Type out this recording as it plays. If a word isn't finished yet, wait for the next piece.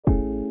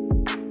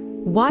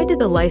Why did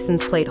the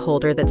license plate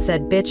holder that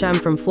said, "Bitch, I'm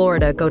from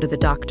Florida," go to the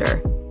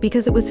doctor?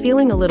 Because it was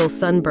feeling a little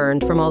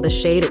sunburned from all the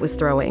shade it was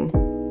throwing.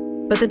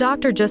 But the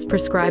doctor just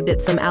prescribed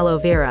it some aloe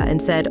vera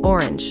and said,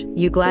 "Orange,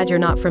 you glad you're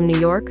not from New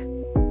York?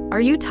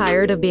 Are you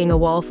tired of being a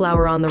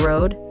wallflower on the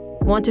road?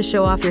 Want to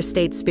show off your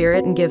state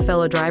spirit and give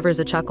fellow drivers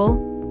a chuckle?"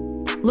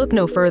 Look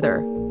no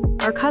further.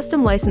 Our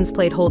custom license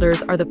plate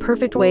holders are the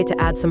perfect way to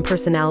add some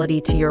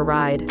personality to your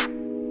ride.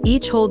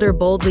 Each holder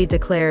boldly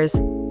declares,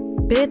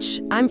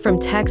 "Bitch, I'm from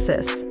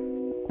Texas."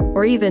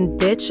 Or even,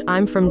 "Bitch,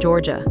 I'm from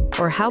Georgia."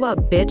 Or how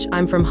about, "Bitch,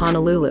 I'm from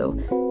Honolulu,"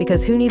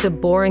 because who needs a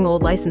boring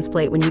old license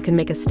plate when you can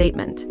make a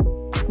statement?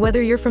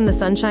 Whether you're from the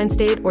Sunshine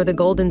State or the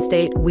Golden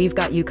State, we've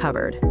got you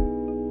covered.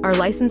 Our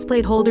license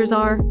plate holders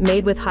are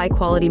made with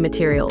high-quality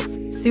materials,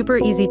 super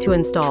easy to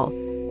install,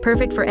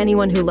 perfect for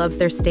anyone who loves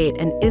their state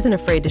and isn't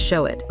afraid to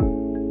show it.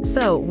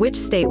 So, which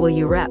state will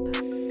you rep?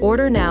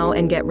 Order now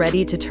and get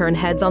ready to turn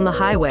heads on the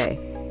highway.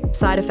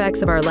 Side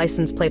effects of our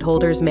license plate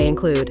holders may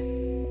include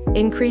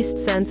increased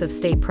sense of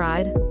state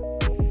pride,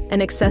 an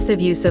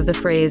excessive use of the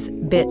phrase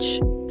 "bitch,"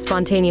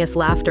 spontaneous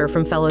laughter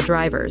from fellow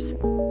drivers,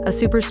 a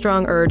super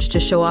strong urge to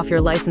show off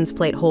your license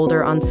plate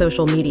holder on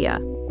social media,